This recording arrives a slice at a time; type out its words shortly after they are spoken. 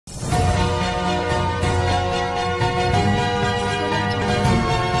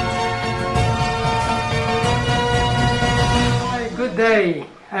day,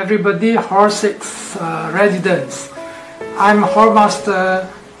 everybody, Hall 6 residents. I'm Hall Master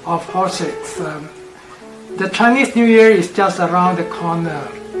of Hall 6. The Chinese New Year is just around the corner.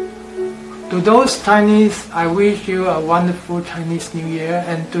 To those Chinese, I wish you a wonderful Chinese New Year,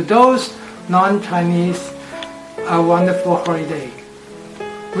 and to those non-Chinese, a wonderful holiday.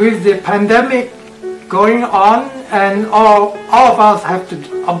 With the pandemic going on and all of us have to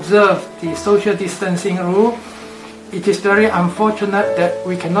observe the social distancing rule, it is very unfortunate that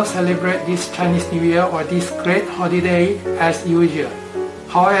we cannot celebrate this Chinese New Year or this great holiday as usual.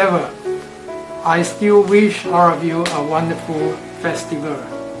 However, I still wish all of you a wonderful festival,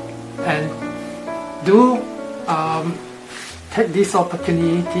 and do take this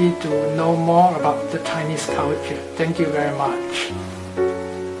opportunity to know more about the Chinese culture. Thank you very much.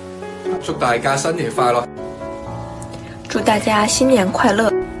 祝大家新年快樂！祝大家新年快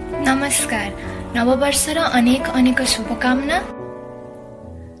乐！ नमस्कार, নববর্ষের অনেক অনেক শুভকামনা।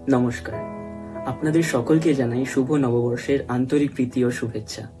 নমস্কার, আপনাদের সকলকে জানাই শুভ নববর্ষের আন্তরিক প্রীতি ও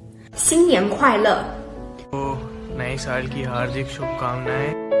শুভেচ্ছা। 新年快乐！ नए साल की हार्दिक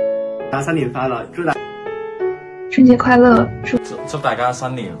शुभकामनाएं। 大家新年快樂，春節快樂！祝大家新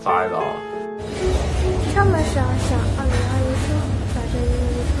年快樂！上半晌想2021初，把这一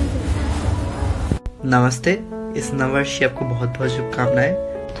日春节快樂。 नमस्ते, इस नववर्ष की आपको बहुत बहुत शुभकामनाएं।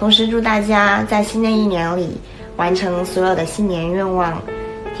 同时祝大家在新的一年里完成所有的新年愿望，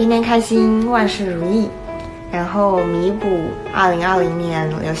天天开心，万事如意，然后弥补2020年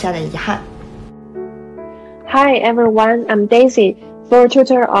留下的遗憾。 Hi everyone, I'm Daisy, floor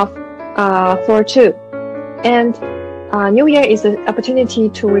tutor of floor 2, and New Year is an opportunity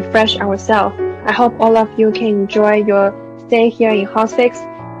to refresh ourselves. I hope all of you can enjoy your stay here in Hall 6,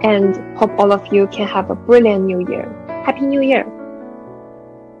 and hope all of you can have a brilliant New Year. Happy New Year!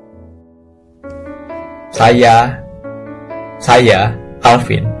 Saya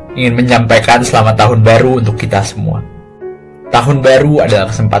Alvin ingin menyampaikan selamat tahun baru untuk kita semua. Tahun baru adalah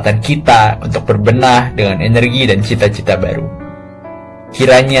kesempatan kita untuk berbenah dengan energi dan cita-cita baru.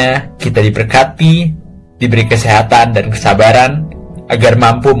 Kiranya kita diberkati, diberi kesehatan dan kesabaran agar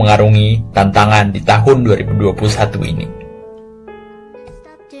mampu mengarungi tantangan di tahun 2021 ini.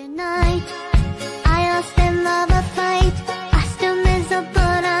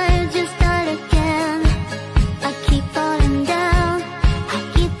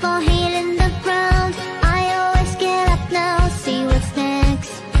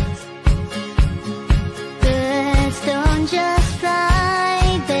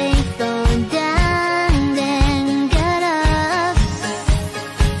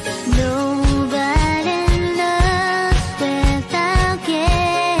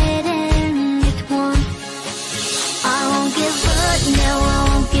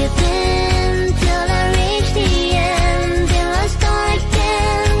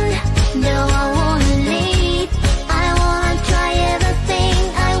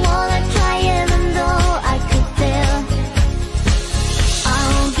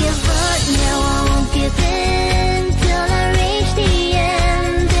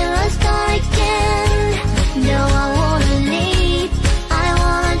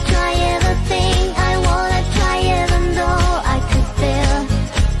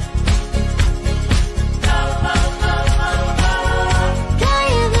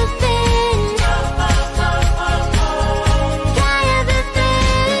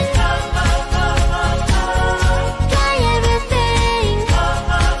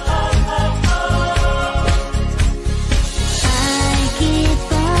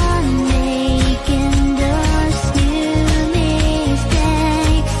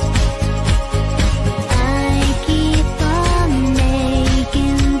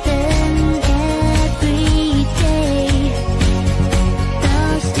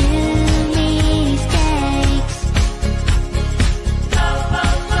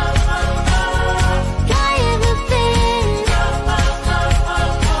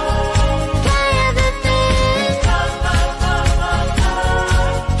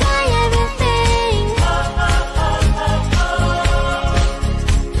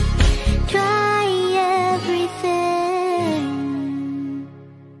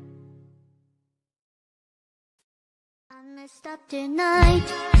 I messed up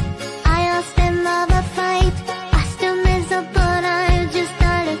tonight.